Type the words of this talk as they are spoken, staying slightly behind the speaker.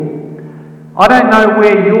I don't know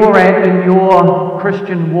where you're at in your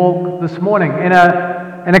Christian walk this morning. In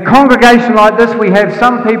a congregation like this, we have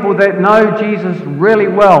some people that know Jesus really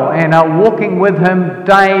well and are walking with Him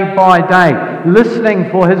day by day,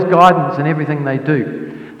 listening for His guidance in everything they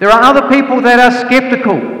do. There are other people that are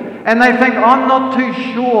skeptical and they think, I'm not too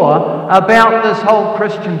sure about this whole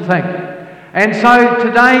Christian thing. And so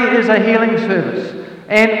today is a healing service.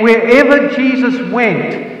 And wherever Jesus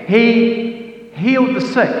went, He healed the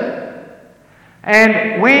sick.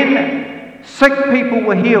 And when sick people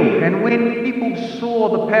were healed, and when people saw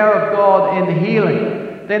the power of God in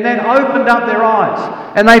healing, then that opened up their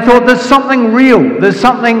eyes. And they thought, there's something real, there's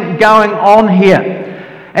something going on here.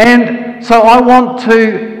 And so I want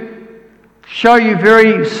to show you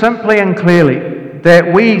very simply and clearly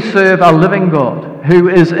that we serve a living God who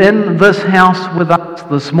is in this house with us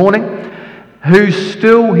this morning, who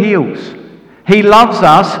still heals. He loves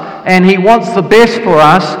us and He wants the best for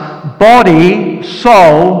us, body,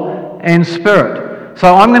 soul, and spirit.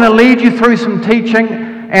 So I'm going to lead you through some teaching,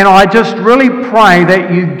 and I just really pray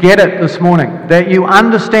that you get it this morning, that you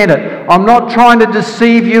understand it. I'm not trying to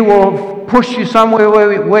deceive you or push you somewhere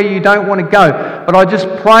where you don't want to go, but I just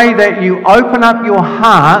pray that you open up your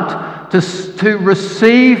heart to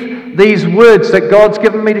receive these words that God's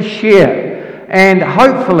given me to share, and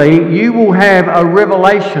hopefully you will have a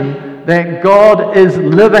revelation that God is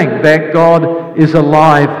living, that God is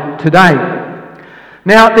alive today.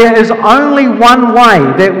 Now, there is only one way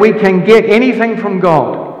that we can get anything from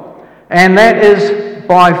God, and that is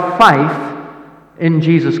by faith in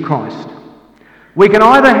Jesus Christ. We can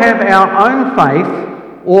either have our own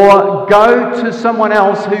faith or go to someone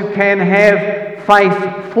else who can have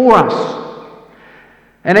faith for us.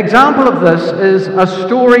 An example of this is a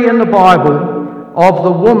story in the Bible of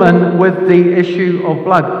the woman with the issue of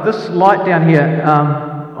blood. This light down here,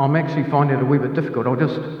 I'm actually finding it a wee bit difficult.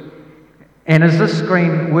 And is this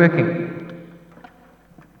screen working?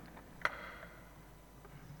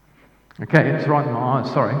 Okay, it's right in my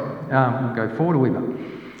eyes, sorry. We'll go forward a wee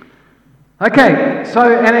bit. Okay,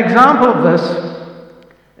 so an example of this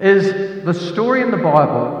is the story in the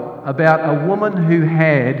Bible about a woman who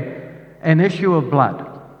had an issue of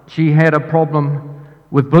blood. She had a problem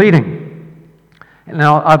with bleeding.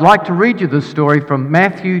 Now, I'd like to read you this story from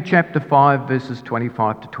Matthew chapter 5, verses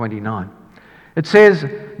 25 to 29. It says,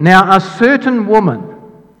 "Now a certain woman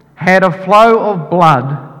had a flow of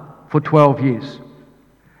blood for 12 years,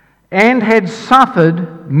 and had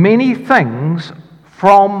suffered many things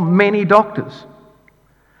from many doctors.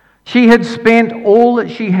 She had spent all that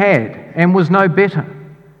she had, and was no better,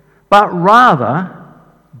 but rather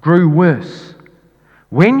grew worse.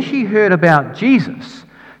 When she heard about Jesus,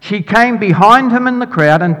 she came behind Him in the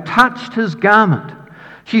crowd and touched His garment.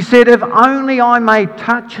 She said, 'If only I may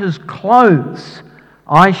touch His clothes,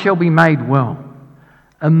 I shall be made well.'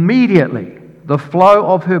 Immediately the flow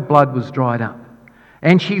of her blood was dried up,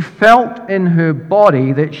 and she felt in her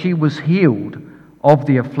body that she was healed of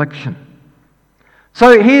the affliction."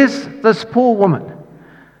 So here's this poor woman,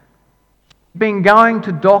 been going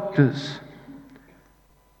to doctors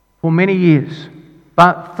for many years,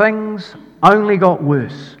 but things only got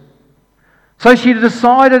worse. So she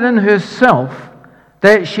decided in herself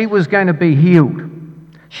that she was going to be healed.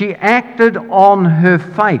 She acted on her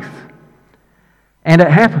faith, and it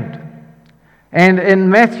happened. And in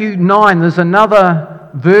Matthew 9, there's another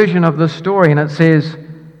version of this story, and it says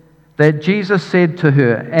that Jesus said to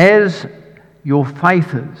her, "As your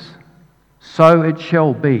faith is, so it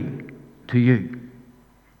shall be to you."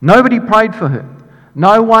 Nobody prayed for her.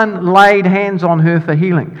 No one laid hands on her for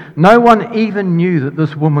healing. No one even knew that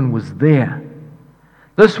this woman was there.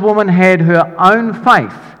 This woman had her own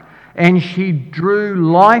faith, and she drew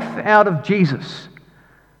life out of Jesus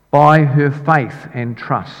by her faith and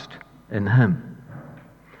trust in Him.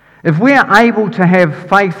 If we are able to have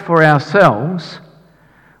faith for ourselves,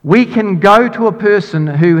 we can go to a person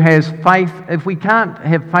who has faith. If we can't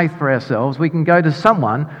have faith for ourselves, we can go to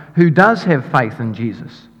someone who does have faith in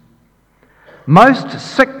Jesus. Most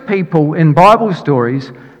sick people in Bible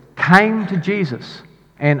stories came to Jesus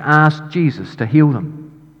and asked Jesus to heal them.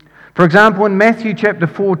 For example, in Matthew chapter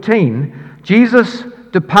 14, Jesus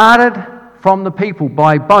departed from the people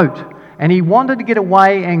by boat, and He wanted to get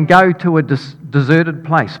away and go to a deserted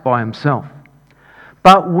place by Himself.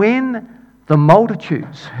 But when the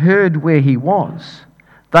multitudes heard where He was,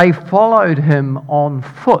 they followed Him on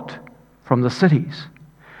foot from the cities.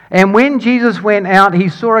 And when Jesus went out, He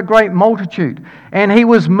saw a great multitude, and He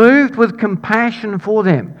was moved with compassion for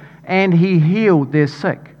them, and He healed their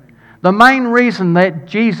sick. The main reason that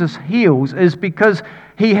Jesus heals is because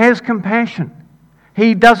He has compassion.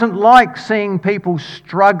 He doesn't like seeing people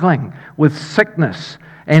struggling with sickness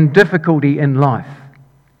and difficulty in life.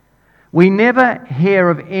 We never hear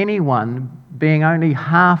of anyone being only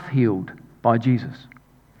half healed by Jesus.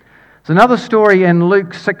 There's another story in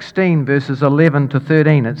Luke 16, verses 11 to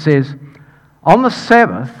 13. It says, "On the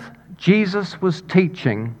Sabbath, Jesus was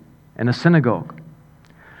teaching in a synagogue.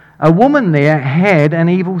 A woman there had an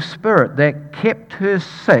evil spirit that kept her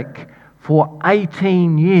sick for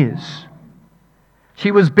 18 years.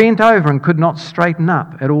 She was bent over and could not straighten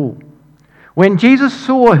up at all. When Jesus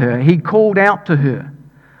saw her, he called out to her,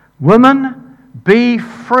 'Woman, be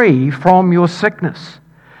free from your sickness.'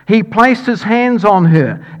 He placed his hands on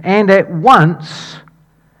her, and at once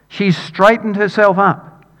she straightened herself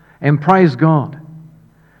up and praised God."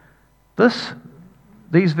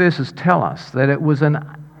 These verses tell us that it was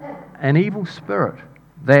an evil spirit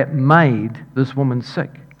that made this woman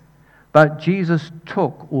sick. But Jesus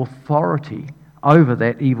took authority over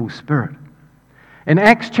that evil spirit. In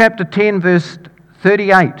Acts chapter 10, verse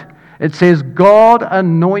 38, it says, "God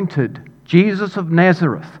anointed Jesus of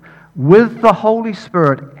Nazareth with the Holy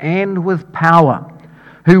Spirit and with power,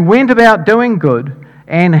 who went about doing good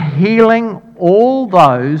and healing all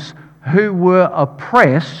those who were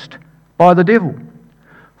oppressed by the devil,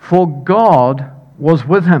 for God was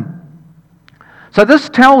with him." So this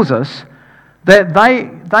tells us that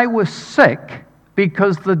they were sick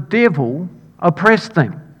because the devil oppressed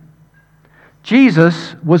them.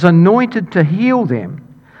 Jesus was anointed to heal them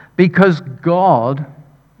because God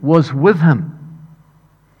was with him.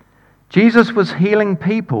 Jesus was healing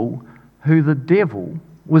people who the devil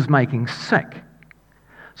was making sick.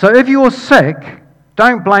 So if you're sick,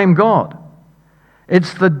 don't blame God.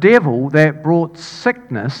 It's the devil that brought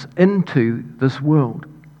sickness into this world.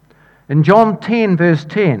 In John 10, verse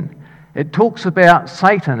 10, it talks about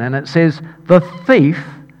Satan, and it says, "The thief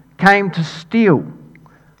came to steal,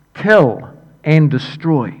 kill, and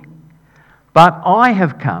destroy. But I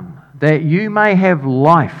have come that you may have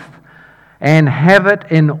life and have it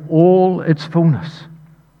in all its fullness."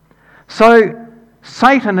 So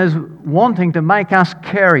Satan is wanting to make us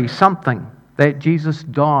carry something that Jesus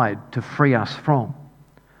died to free us from.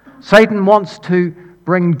 Satan wants to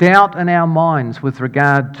bring doubt in our minds with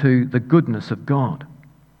regard to the goodness of God.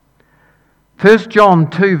 1 John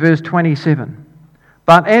 2, verse 27,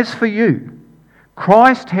 "But as for you,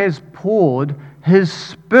 Christ has poured his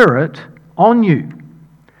Spirit on you.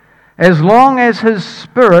 As long as his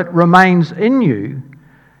Spirit remains in you,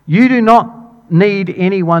 you do not need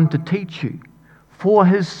anyone to teach you, for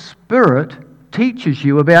his Spirit teaches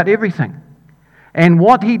you about everything. And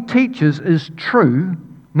what he teaches is true,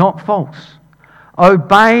 not false.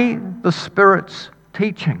 Obey the Spirit's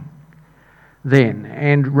teaching, then,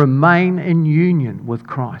 and remain in union with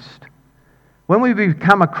Christ." When we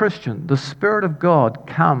become a Christian, the Spirit of God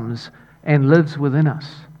comes and lives within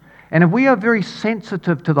us. And if we are very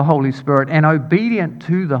sensitive to the Holy Spirit and obedient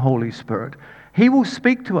to the Holy Spirit, he will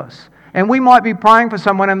speak to us. And we might be praying for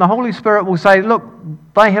someone and the Holy Spirit will say, "Look,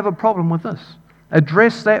 they have a problem with this.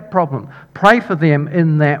 Address that problem. Pray for them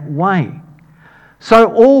in that way." So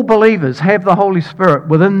all believers have the Holy Spirit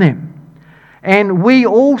within them. And we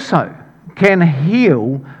also can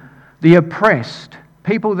heal the oppressed,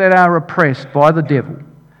 people that are oppressed by the devil,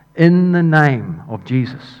 in the name of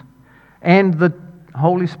Jesus. And the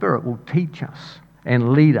Holy Spirit will teach us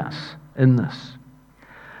and lead us in this.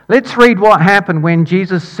 Let's read what happened when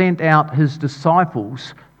Jesus sent out his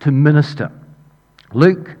disciples to minister.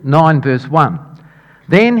 Luke 9, verse 1.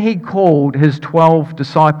 "Then he called his 12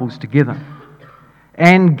 disciples together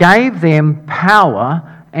and gave them power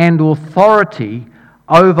and authority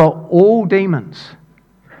over all demons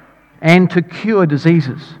and to cure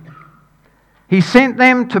diseases. He sent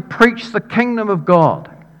them to preach the kingdom of God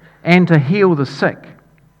and to heal the sick.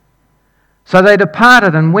 So they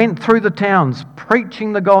departed and went through the towns,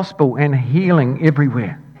 preaching the gospel and healing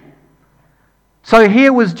everywhere." So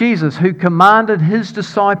here was Jesus who commanded his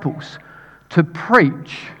disciples to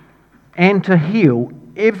preach and to heal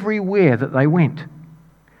everywhere that they went.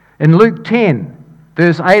 In Luke 10,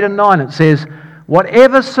 verse 8 and 9, it says,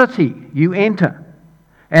 "Whatever city you enter,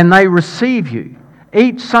 and they receive you,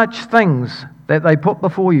 eat such things that they put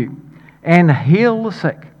before you, and heal the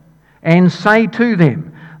sick, and say to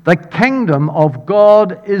them, 'The kingdom of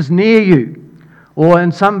God is near you,' or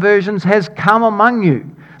in some versions, 'has come among you.'"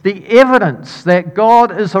 The evidence that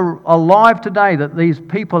God is alive today, that these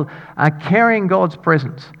people are carrying God's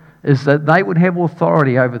presence, is that they would have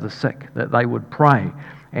authority over the sick, that they would pray,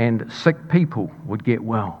 and sick people would get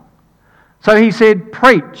well. So he said,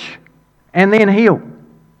 preach and then heal,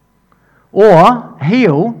 or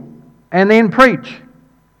heal and then preach.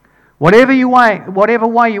 Whatever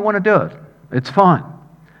way you want to do it, it's fine.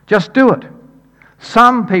 Just do it.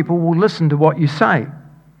 Some people will listen to what you say,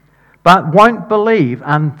 but won't believe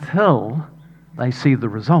until they see the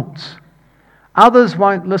results. Others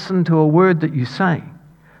won't listen to a word that you say,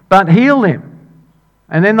 but heal them,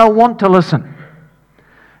 and then they'll want to listen.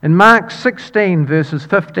 In Mark 16, verses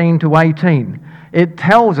 15 to 18, it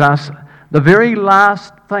tells us the very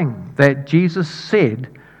last thing that Jesus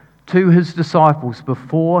said to his disciples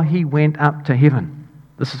before he went up to heaven.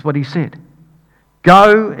 This is what he said: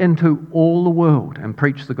 "Go into all the world and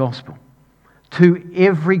preach the gospel to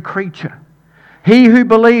every creature. He who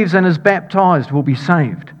believes and is baptized will be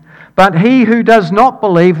saved, but he who does not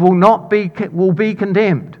believe will be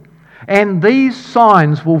condemned. And these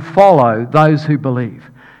signs will follow those who believe.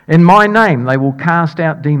 In my name they will cast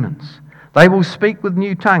out demons. They will speak with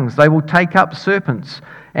new tongues. They will take up serpents.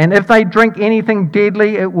 And if they drink anything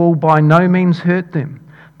deadly, it will by no means hurt them.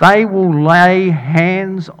 They will lay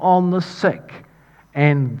hands on the sick,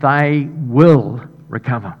 and they will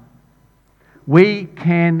recover." We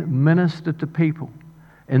can minister to people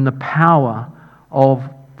in the power of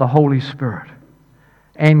the Holy Spirit,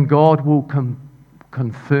 and God will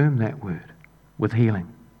confirm that word with healing.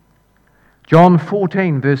 John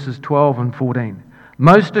 14, verses 12 and 14.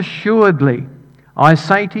 "Most assuredly, I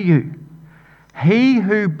say to you, he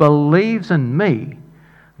who believes in me,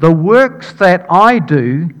 the works that I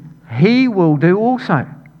do, he will do also.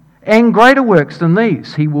 And greater works than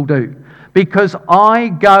these he will do, because I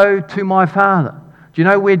go to my Father." Do you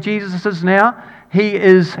know where Jesus is now? He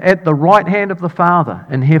is at the right hand of the Father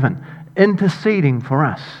in heaven, interceding for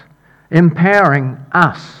us, empowering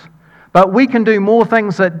us. But we can do more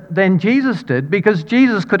things than Jesus did, because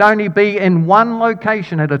Jesus could only be in one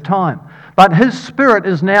location at a time. But his Spirit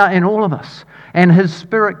is now in all of us, and his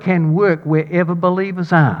Spirit can work wherever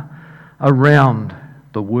believers are around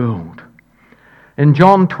the world. In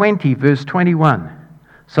John 20, verse 21,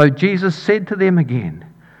 "So Jesus said to them again,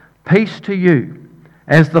 'Peace to you.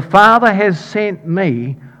 As the Father has sent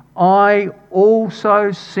me, I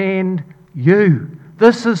also send you.'"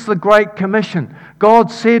 This is the Great Commission. God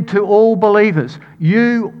said to all believers,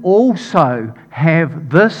 "You also have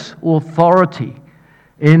this authority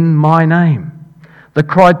in my name." The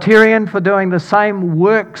criterion for doing the same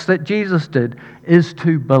works that Jesus did is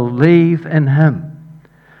to believe in him.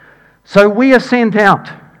 So we are sent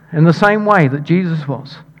out in the same way that Jesus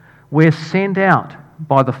was. We're sent out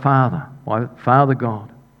by the Father, by Father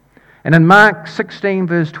God. And in Mark 16,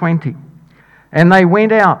 verse 20, "And they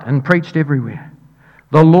went out and preached everywhere,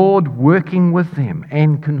 the Lord working with them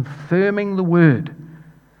and confirming the word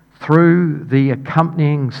through the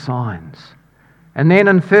accompanying signs." And then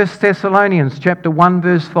in 1 Thessalonians chapter 1,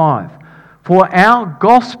 verse 5, "For our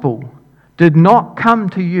gospel did not come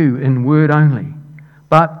to you in word only,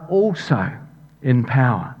 but also in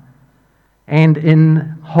power, and in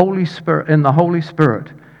the Holy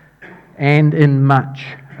Spirit, and in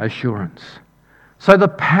much assurance." So the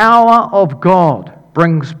power of God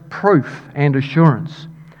brings proof and assurance,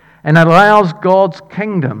 and allows God's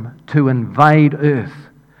kingdom to invade earth.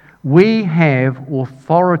 We have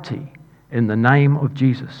authority in the name of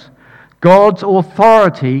Jesus. God's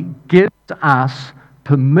authority gives us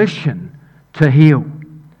permission to heal.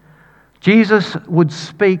 Jesus would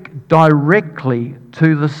speak directly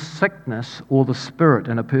to the sickness or the spirit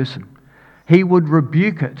in a person. He would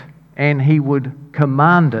rebuke it, and he would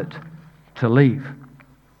command it to leave.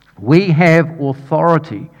 We have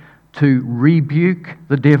authority to rebuke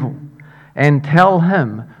the devil and tell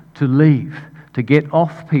him to leave, to get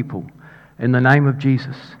off people in the name of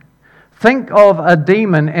Jesus. Think of a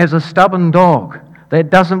demon as a stubborn dog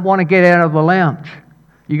that doesn't want to get out of the lounge.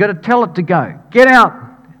 You've got to tell it to go. Get out.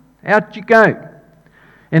 Out you go.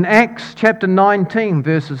 In Acts chapter 19,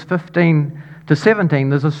 verses 15 to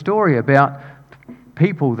 17, there's a story about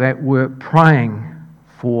people that were praying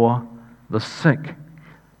for the sick,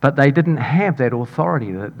 but they didn't have that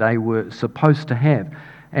authority that they were supposed to have,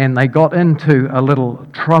 and they got into a little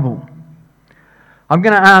trouble. I'm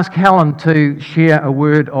going to ask Helen to share a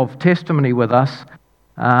word of testimony with us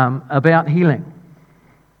about healing.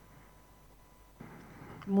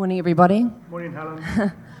 Good morning, everybody. Morning, Helen.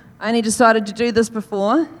 I only decided to do this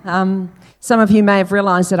before. Some of you may have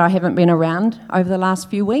realised that I haven't been around over the last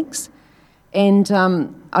few weeks, and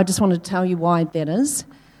I just want to tell you why that is.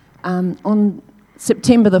 On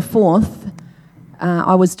September the 4th,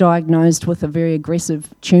 I was diagnosed with a very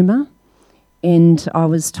aggressive tumour, and I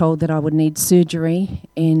was told that I would need surgery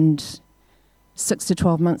and 6 to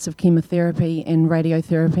 12 months of chemotherapy and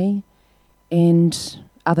radiotherapy and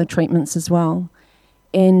other treatments as well.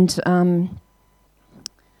 And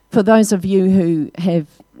for those of you who have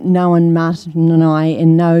known Martin and I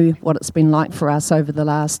and know what it's been like for us over the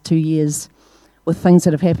last 2 years with things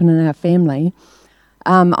that have happened in our family,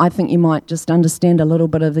 I think you might just understand a little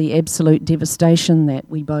bit of the absolute devastation that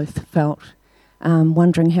we both felt,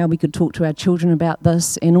 wondering how we could talk to our children about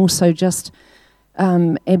this, and also just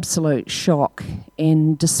absolute shock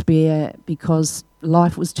and despair because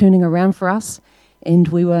life was turning around for us and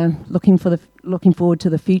we were looking forward to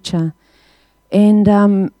the future. And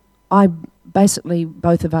I basically,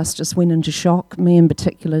 both of us just went into shock. Me in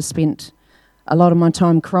particular spent a lot of my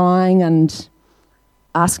time crying and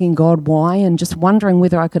asking God why, and just wondering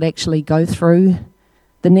whether I could actually go through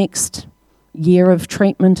the next year of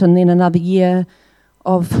treatment and then another year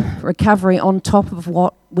of recovery on top of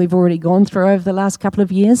what we've already gone through over the last couple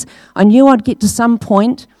of years. I knew I'd get to some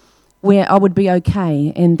point where I would be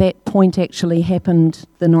okay, and that point actually happened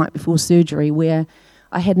the night before surgery, where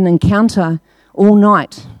I had an encounter all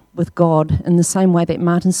night with God in the same way that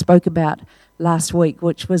Martin spoke about last week,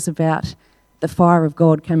 which was about the fire of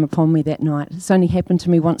God came upon me that night. It's only happened to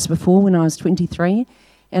me once before when I was 23,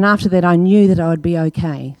 and after that I knew that I would be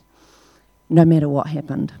okay, no matter what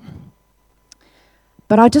happened.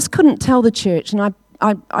 But I just couldn't tell the church, and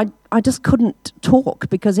I just couldn't talk,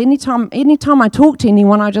 because anytime I talked to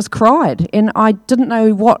anyone, I just cried, and I didn't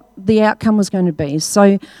know what the outcome was going to be.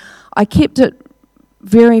 So I kept it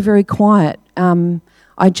very, very quiet.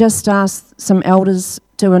 I just asked some elders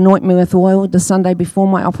to anoint me with oil the Sunday before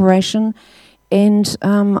my operation, and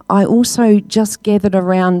I also just gathered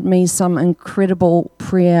around me some incredible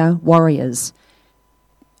prayer warriors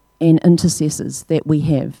and intercessors that we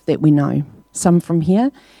have, that we know. Some from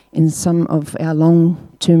here and some of our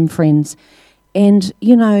long-term friends. And,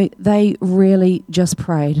 you know, they really just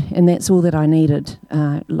prayed, and that's all that I needed.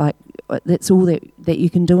 That's all that you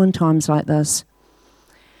can do in times like this.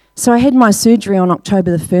 So I had my surgery on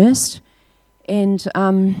October the 1st, and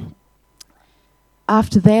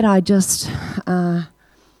after that I just, I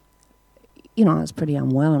was pretty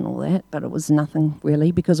unwell and all that, but it was nothing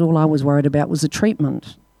really, because all I was worried about was the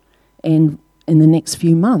treatment. And in the next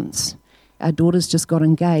few months, our daughters just got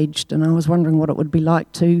engaged, and I was wondering what it would be like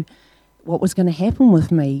what was going to happen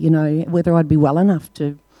with me, you know, whether I'd be well enough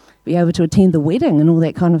to be able to attend the wedding and all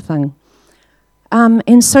that kind of thing.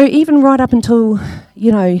 And so even right up until,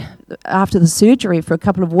 you know, after the surgery for a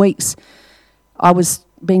couple of weeks, I was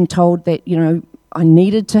being told that, you know, I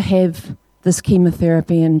needed to have this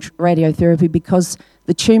chemotherapy and radiotherapy because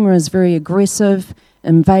the tumour is very aggressive,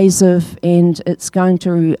 invasive, and it's going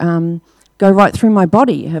to go right through my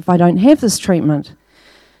body if I don't have this treatment.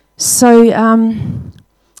 So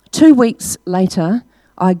 2 weeks later,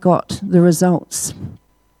 I got the results.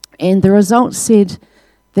 And the results said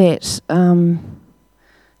that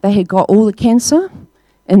they had got all the cancer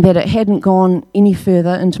and that it hadn't gone any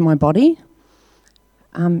further into my body.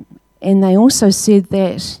 And they also said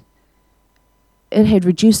that it had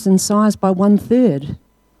reduced in size by 1/3.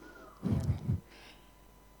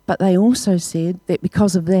 But they also said that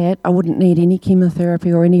because of that, I wouldn't need any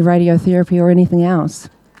chemotherapy or any radiotherapy or anything else.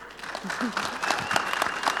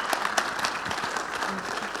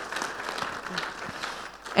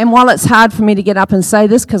 And while it's hard for me to get up and say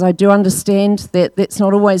this, because I do understand that that's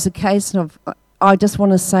not always the case, I just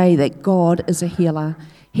want to say that God is a healer.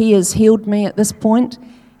 He has healed me at this point.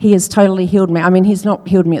 He has totally healed me. I mean, he's not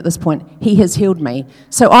healed me at this point. He has healed me.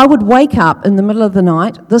 So I would wake up in the middle of the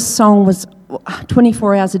night. This song was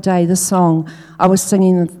 24 hours a day, this song I was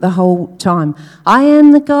singing the whole time. I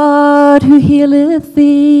am the God who healeth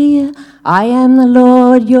thee. I am the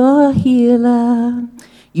Lord your healer.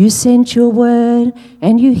 You sent your word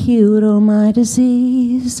and you healed all my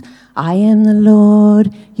disease. I am the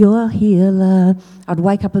Lord your healer. I'd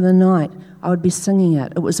wake up in the night. I would be singing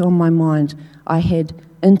it. It was on my mind. I had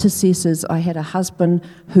intercessors. I had a husband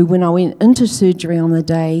who, when I went into surgery on the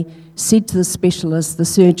day, said to the specialist, the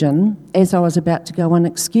surgeon, as I was about to go in,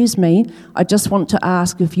 "Excuse me, I just want to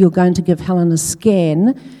ask if you're going to give Helen a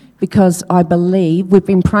scan, because I believe we've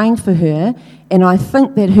been praying for her, and I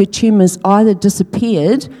think that her tumour's either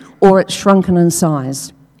disappeared or it's shrunken in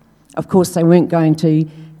size." Of course, they weren't going to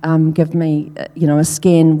give me, a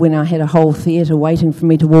scan when I had a whole theatre waiting for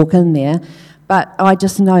me to walk in there. But I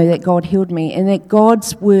just know that God healed me, and that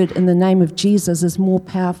God's word in the name of Jesus is more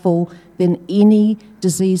powerful than any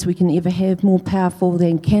disease we can ever have, more powerful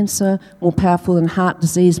than cancer, more powerful than heart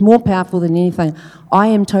disease, more powerful than anything. I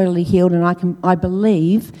am totally healed, and I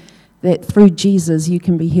believe that through Jesus you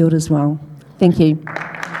can be healed as well. Thank you.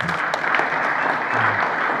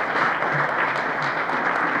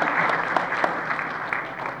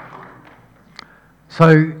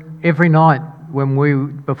 So every night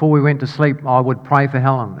before we went to sleep, I would pray for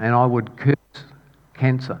Helen and I would curse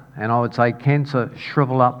cancer. And I would say, cancer,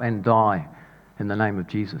 shrivel up and die in the name of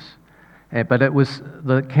Jesus. But it was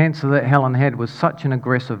the cancer that Helen had was such an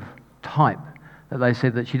aggressive type that they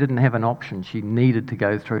said that she didn't have an option. She needed to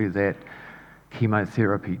go through that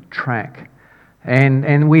chemotherapy track.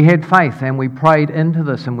 And we had faith and we prayed into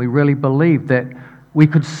this and we really believed that we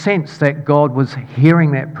could sense that God was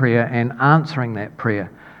hearing that prayer and answering that prayer.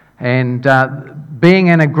 And being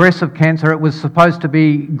an aggressive cancer, it was supposed to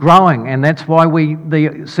be growing, and that's why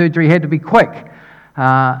the surgery had to be quick.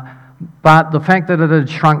 But the fact that it had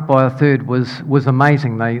shrunk by a third was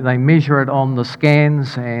amazing. They measure it on the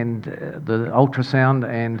scans and the ultrasound,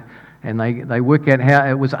 and they work out how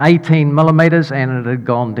it was 18 millimetres and it had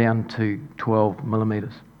gone down to 12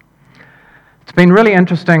 millimetres. It's been really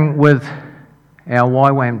interesting with our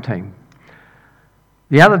YWAM team.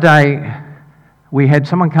 The other day, we had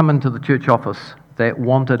someone come into the church office that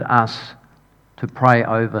wanted us to pray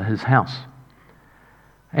over his house.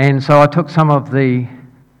 And so I took some of the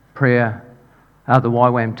prayer, the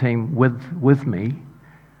YWAM team with me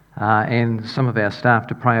and some of our staff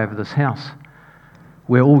to pray over this house,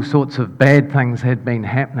 where all sorts of bad things had been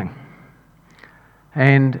happening.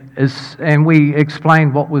 And we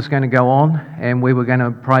explained what was going to go on, and we were going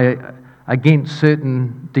to pray against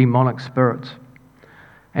certain demonic spirits.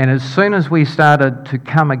 And as soon as we started to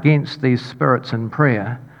come against these spirits in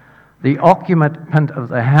prayer, the occupant of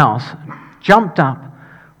the house jumped up,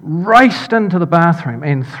 raced into the bathroom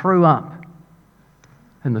and threw up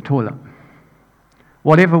in the toilet.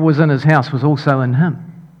 Whatever was in his house was also in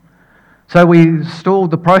him. So we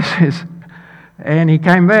stalled the process and he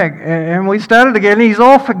came back and we started again. He's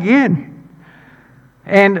off again.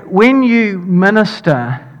 And when you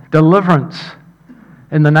minister deliverance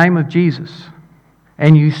in the name of Jesus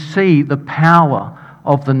and you see the power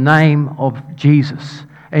of the name of Jesus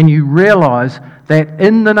and you realize that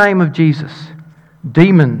in the name of Jesus,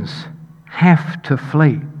 demons have to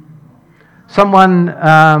flee. Someone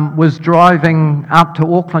was driving up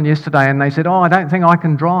to Auckland yesterday and they said, I don't think I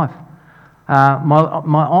can drive.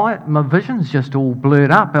 My vision's just all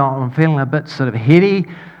blurred up. I'm feeling a bit sort of heady.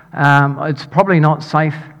 It's probably not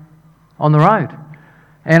safe on the road.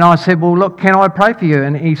 And I said, well, look, can I pray for you?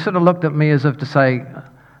 And he sort of looked at me as if to say,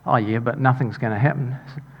 oh yeah, but nothing's going to happen.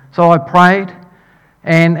 So I prayed,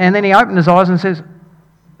 and then he opened his eyes and says,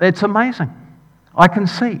 it's amazing. I can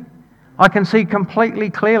see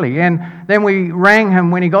completely clearly. And then we rang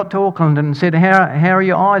him when he got to Auckland and said, how are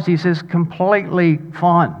your eyes? He says, completely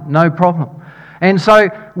fine, no problem. And so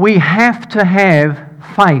we have to have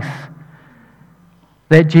faith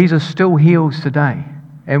that Jesus still heals today.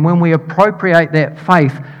 And when we appropriate that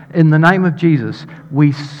faith in the name of Jesus,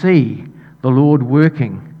 we see the Lord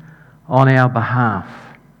working on our behalf.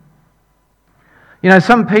 You know,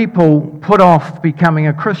 some people put off becoming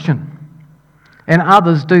a Christian, and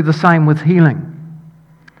others do the same with healing.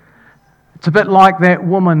 It's a bit like that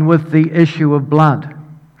woman with the issue of blood.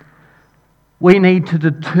 We need to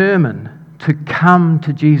determine to come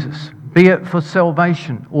to Jesus, be it for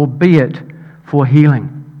salvation or be it for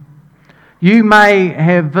healing. You may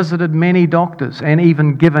have visited many doctors and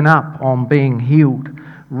even given up on being healed.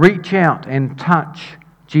 Reach out and touch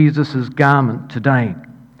Jesus' garment today.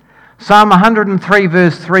 Psalm 103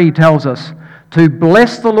 verse 3 tells us, to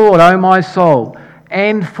bless the Lord, O my soul,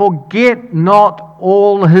 and forget not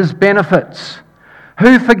all his benefits.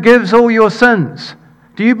 Who forgives all your sins?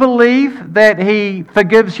 Do you believe that he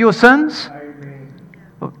forgives your sins?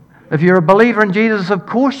 If you're a believer in Jesus, of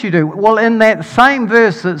course you do. Well, in that same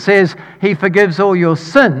verse that says he forgives all your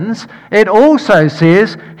sins, it also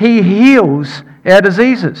says he heals our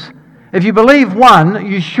diseases. If you believe one,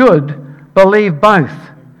 you should believe both.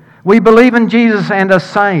 We believe in Jesus and are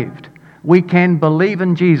saved. We can believe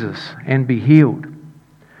in Jesus and be healed.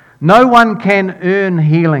 No one can earn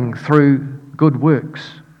healing through good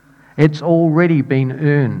works. It's already been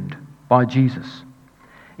earned by Jesus.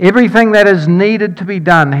 Everything that is needed to be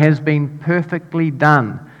done has been perfectly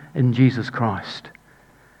done in Jesus Christ.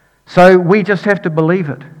 So we just have to believe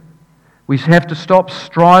it. We have to stop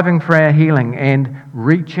striving for our healing and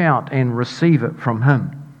reach out and receive it from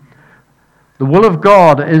him. The will of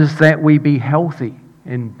God is that we be healthy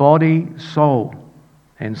in body, soul,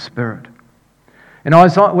 and spirit. And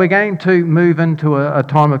we're going to move into a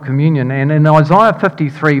time of communion. And in Isaiah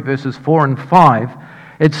 53 verses 4 and 5,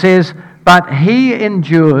 it says, but he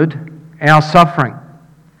endured our suffering.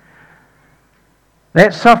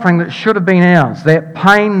 That suffering that should have been ours, that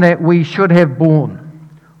pain that we should have borne.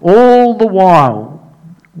 All the while,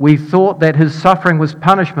 we thought that his suffering was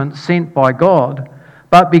punishment sent by God,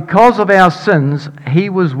 but because of our sins, he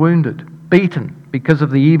was wounded. beaten because of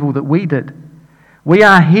the evil that we did. We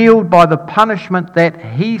are healed by the punishment that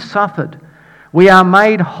He suffered. We are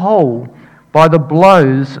made whole by the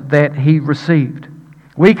blows that He received.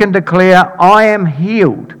 We can declare, I am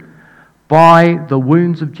healed by the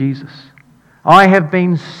wounds of Jesus. I have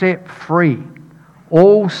been set free.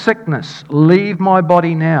 All sickness, leave my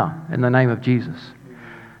body now in the name of Jesus.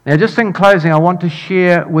 Now, just in closing, I want to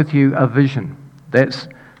share with you a vision that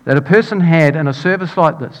a person had in a service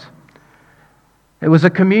like this. It was a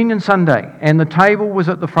communion Sunday, and the table was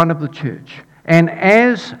at the front of the church. And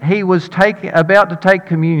as he was about to take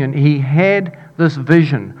communion, he had this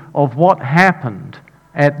vision of what happened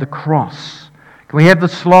at the cross. Can we have the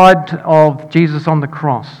slide of Jesus on the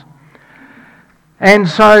cross? And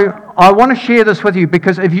so I want to share this with you,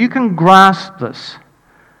 because if you can grasp this,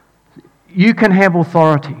 you can have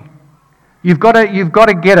authority. You've got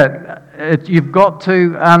to get it. You've got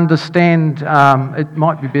to understand. It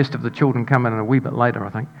might be best if the children come in a wee bit later, I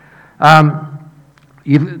think.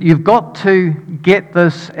 You've got to get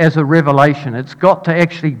this as a revelation. It's got to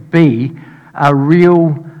actually be a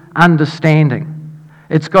real understanding.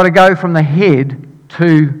 It's got to go from the head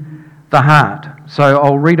to the heart. So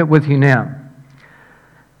I'll read it with you now.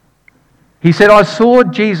 He said, I saw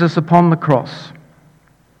Jesus upon the cross,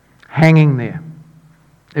 hanging there.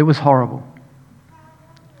 It was horrible.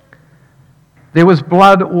 There was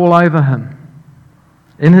blood all over him,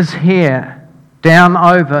 in his hair, down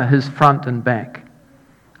over his front and back,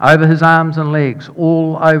 over his arms and legs,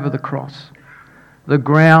 all over the cross. The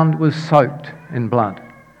ground was soaked in blood.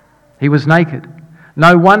 He was naked.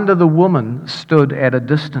 No wonder the woman stood at a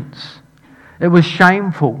distance. It was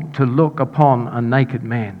shameful to look upon a naked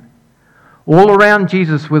man. All around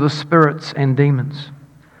Jesus were the spirits and demons.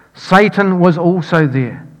 Satan was also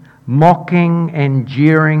there, mocking and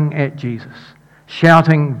jeering at Jesus,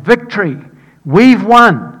 shouting, "Victory! We've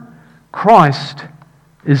won! Christ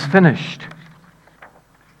is finished."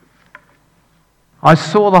 I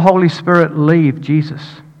saw the Holy Spirit leave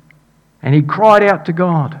Jesus, and he cried out to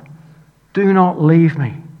God, "Do not leave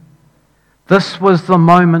me." This was the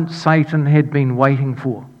moment Satan had been waiting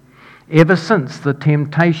for, ever since the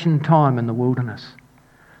temptation time in the wilderness.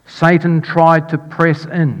 Satan tried to press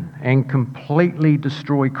in and completely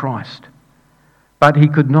destroy Christ, but he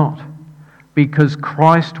could not, because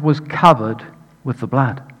Christ was covered with the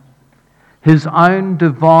blood. His own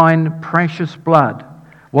divine, precious blood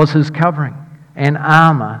was his covering and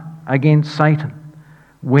armor against Satan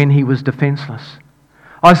when he was defenseless.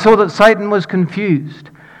 I saw that Satan was confused,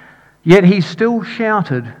 yet he still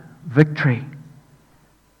shouted, "Victory."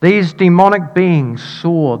 These demonic beings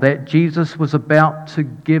saw that Jesus was about to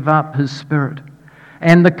give up his spirit.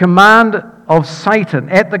 And at the command of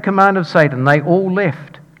Satan, they all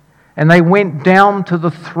left. And they went down to the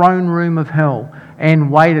throne room of hell and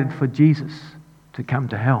waited for Jesus to come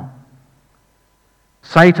to hell.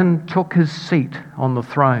 Satan took his seat on the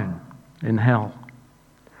throne in hell.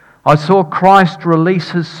 I saw Christ release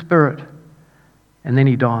his spirit, and then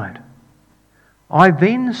he died. I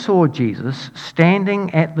then saw Jesus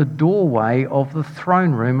standing at the doorway of the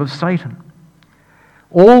throne room of Satan.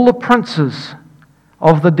 All the princes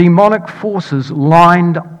of the demonic forces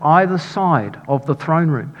lined either side of the throne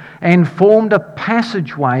room and formed a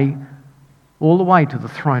passageway all the way to the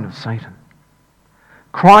throne of Satan.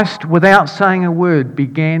 Christ, without saying a word,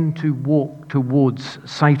 began to walk towards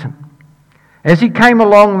Satan. As he came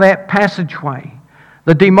along that passageway,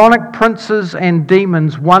 the demonic princes and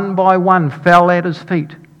demons, one by one, fell at his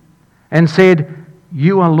feet and said,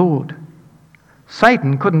 "You are Lord."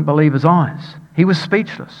 Satan couldn't believe his eyes. He was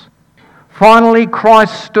speechless. Finally,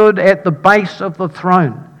 Christ stood at the base of the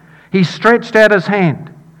throne. He stretched out his hand.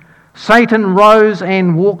 Satan rose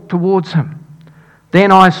and walked towards him.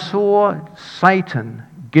 Then I saw Satan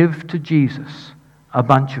give to Jesus a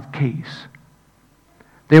bunch of keys.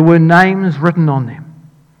 There were names written on them.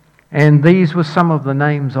 And these were some of the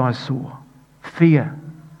names I saw: fear,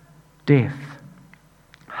 death,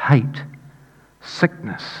 hate,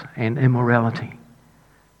 sickness, and immorality.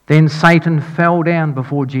 Then Satan fell down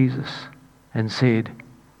before Jesus and said,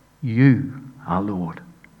 "You are Lord."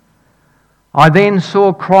 I then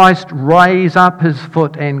saw Christ raise up his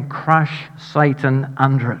foot and crush Satan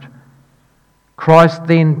under it. Christ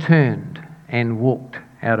then turned and walked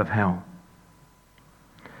out of hell.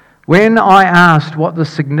 When I asked what the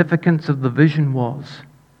significance of the vision was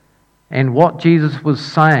and what Jesus was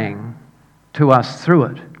saying to us through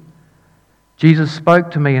it, Jesus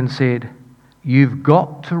spoke to me and said, "You've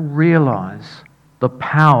got to realize the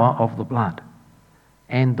power of the blood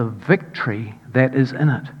and the victory that is in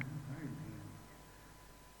it."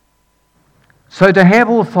 So to have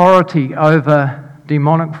authority over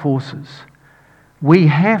demonic forces, we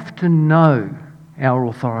have to know our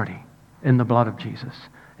authority in the blood of Jesus,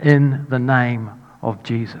 in the name of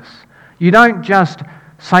Jesus. You don't just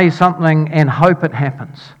say something and hope it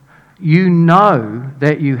happens. You know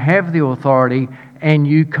that you have the authority and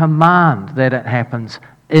you command that it happens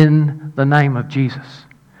in the name of Jesus.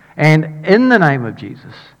 And in the name of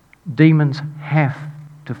Jesus, demons have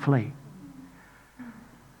to flee.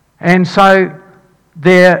 And so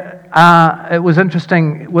it was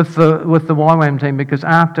interesting with the YWAM team, because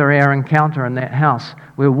after our encounter in that house,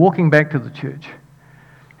 we were walking back to the church.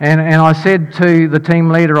 And I said to the team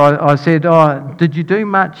leader, I said, did you do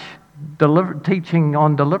much teaching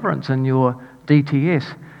on deliverance in your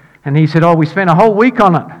DTS? And he said, we spent a whole week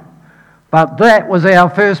on it. But that was our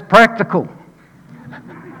first practical.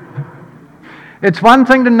 It's one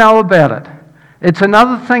thing to know about it. It's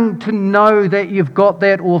another thing to know that you've got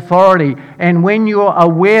that authority. And when you're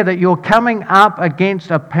aware that you're coming up against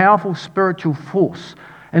a powerful spiritual force,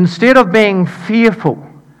 instead of being fearful,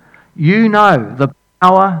 you know the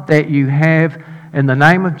power that you have in the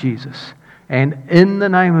name of Jesus. And in the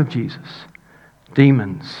name of Jesus,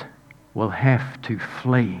 demons will have to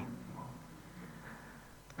flee.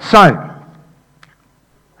 So,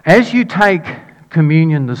 as you take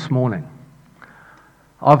communion this morning,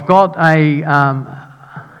 I've got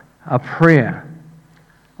a prayer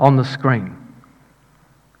on the screen.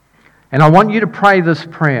 And I want you to pray this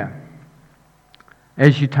prayer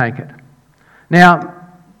as you take it. Now,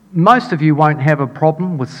 most of you won't have a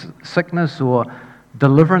problem with sickness or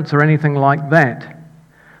deliverance or anything like that.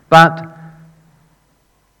 But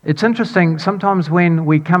it's interesting, sometimes when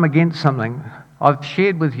we come against something, I've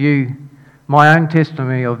shared with you my own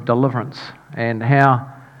testimony of deliverance and how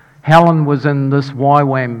Helen was in this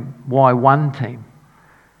Y1 team.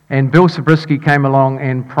 And Bill Zabriskie came along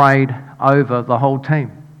and prayed over the whole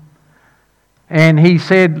team. And he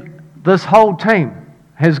said, this whole team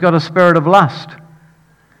has got a spirit of lust.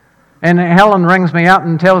 And Helen rings me up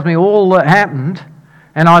and tells me all that happened.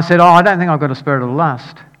 And I said, I don't think I've got a spirit of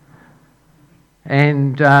lust.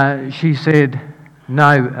 And she said,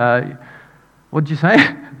 no. What did you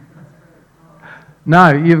say? No,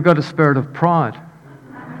 you've got a spirit of pride.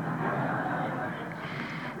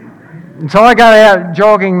 And so I go out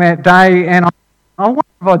jogging that day and I wonder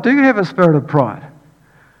if I do have a spirit of pride.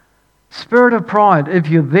 Spirit of pride, if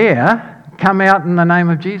you're there, come out in the name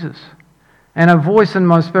of Jesus. And a voice in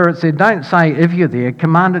my spirit said, don't say if you're there,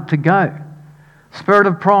 command it to go. Spirit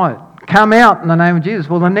of pride, come out in the name of Jesus.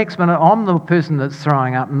 Well, the next minute I'm the person that's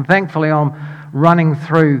throwing up, and thankfully I'm running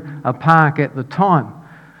through a park at the time.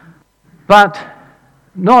 But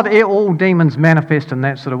not all demons manifest in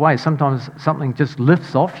that sort of way. Sometimes something just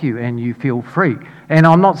lifts off you and you feel free. And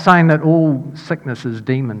I'm not saying that all sickness is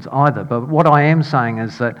demons either, but what I am saying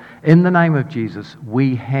is that in the name of Jesus,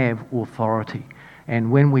 we have authority.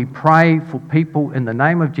 And when we pray for people in the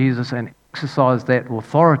name of Jesus and exercise that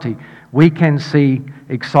authority, we can see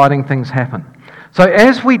exciting things happen. So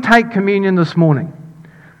as we take communion this morning,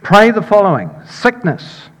 pray the following: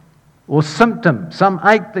 sickness or symptom, some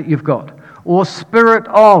ache that you've got, or spirit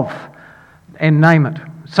of, and name it.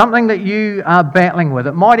 Something that you are battling with.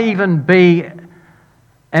 It might even be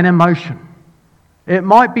an emotion. It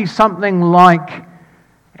might be something like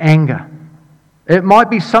anger. It might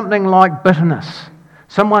be something like bitterness.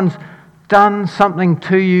 Someone's done something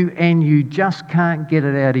to you and you just can't get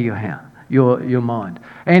it out of your mind.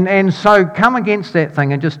 And so come against that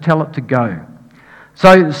thing and just tell it to go.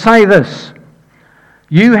 So say this: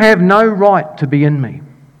 you have no right to be in me.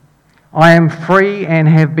 I am free and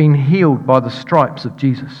have been healed by the stripes of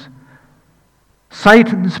Jesus.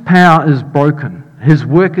 Satan's power is broken. His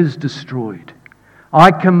work is destroyed.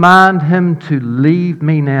 I command him to leave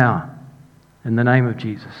me now in the name of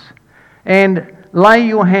Jesus. And lay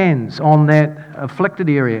your hands on that afflicted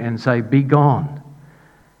area and say, be gone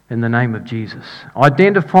in the name of Jesus.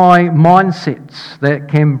 Identify mindsets that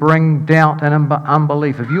can bring doubt and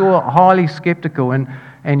unbelief. If you're highly skeptical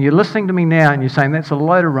and you're listening to me now and you're saying that's a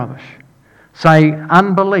load of rubbish, say,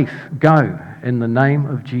 unbelief, go in the name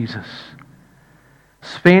of Jesus.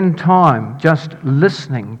 Spend time just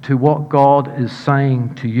listening to what God is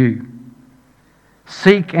saying to you.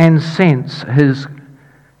 Seek and sense his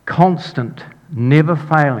constant, never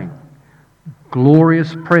failing,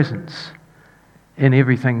 glorious presence in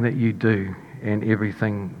everything that you do and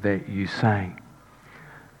everything that you say.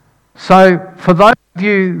 So, for those of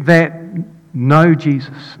you that know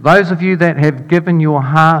Jesus, those of you that have given your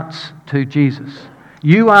hearts to Jesus,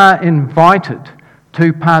 you are invited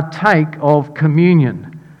to partake of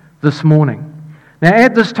communion this morning. Now,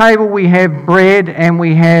 at this table we have bread and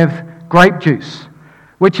we have grape juice.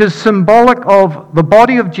 which is symbolic of the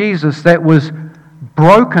body of Jesus that was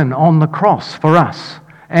broken on the cross for us,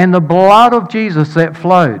 and the blood of Jesus that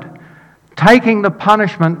flowed, taking the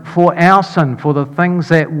punishment for our sin, for the things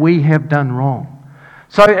that we have done wrong.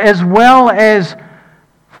 So as well as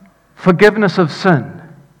forgiveness of sin,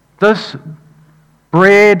 this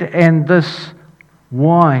bread and this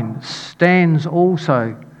wine stands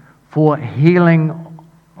also for healing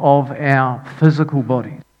of our physical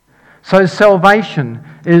bodies. So salvation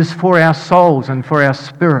is for our souls and for our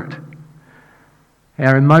spirit,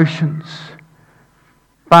 our emotions,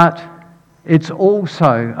 but it's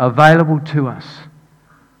also available to us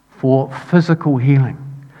for physical healing.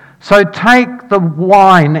 So take the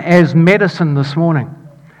wine as medicine this morning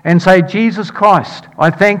and say, Jesus Christ, I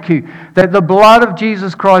thank you that the blood of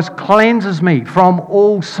Jesus Christ cleanses me from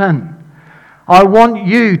all sin. I want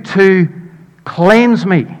you to cleanse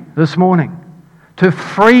me this morning, to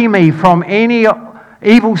free me from any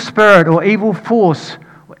evil spirit or evil force,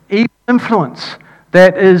 evil influence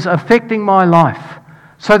that is affecting my life,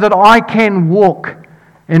 so that I can walk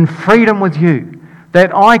in freedom with you,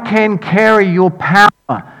 that I can carry your power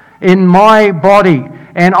in my body,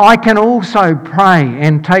 and I can also pray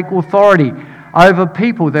and take authority over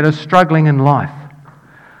people that are struggling in life.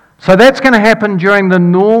 So that's going to happen during the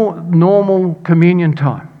normal communion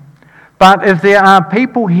time. But if there are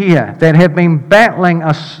people here that have been battling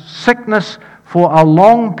a sickness for a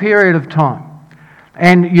long period of time,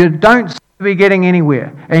 and you don't seem to be getting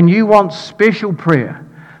anywhere, and you want special prayer,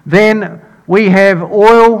 then we have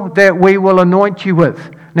oil that we will anoint you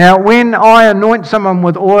with. Now, when I anoint someone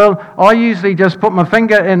with oil, I usually just put my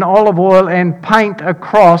finger in olive oil and paint a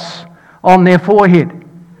cross on their forehead.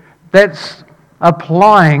 That's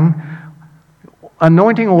applying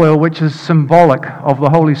anointing oil, which is symbolic of the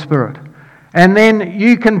Holy Spirit. And then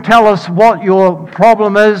you can tell us what your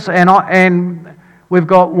problem is, and we've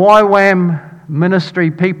got YWAM ministry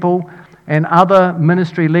people and other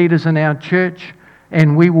ministry leaders in our church,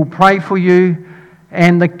 and we will pray for you.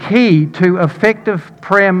 And the key to effective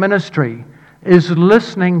prayer ministry is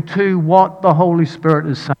listening to what the Holy Spirit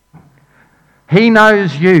is saying. He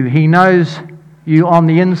knows you. He knows you on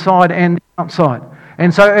the inside and the outside.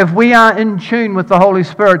 And so if we are in tune with the Holy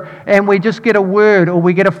Spirit and we just get a word or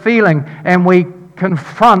we get a feeling and we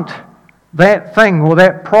confront that thing or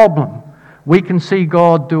that problem, we can see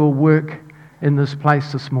God do a work in this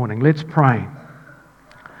place this morning. Let's pray.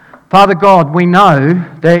 Father God, we know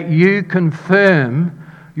that you confirm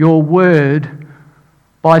your word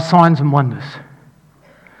by signs and wonders.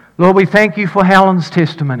 Lord, we thank you for Helen's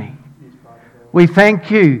testimony. We thank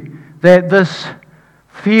you that this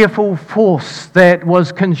fearful force that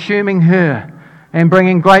was consuming her and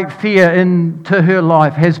bringing great fear into her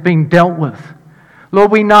life has been dealt with.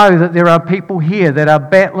 Lord, we know that there are people here that are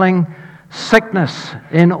battling sickness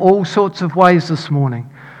in all sorts of ways this morning.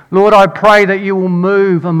 Lord, I pray that you will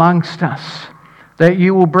move amongst us, that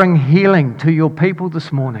you will bring healing to your people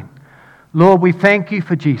this morning. Lord, we thank you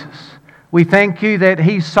for Jesus. We thank you that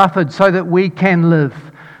he suffered so that we can live,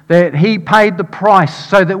 that he paid the price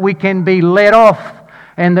so that we can be let off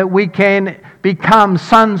and that we can become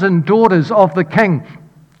sons and daughters of the King,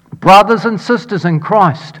 brothers and sisters in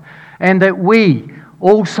Christ, and that we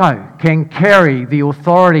also can carry the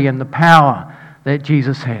authority and the power that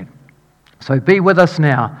Jesus had. So be with us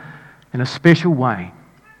now in a special way.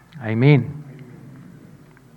 Amen.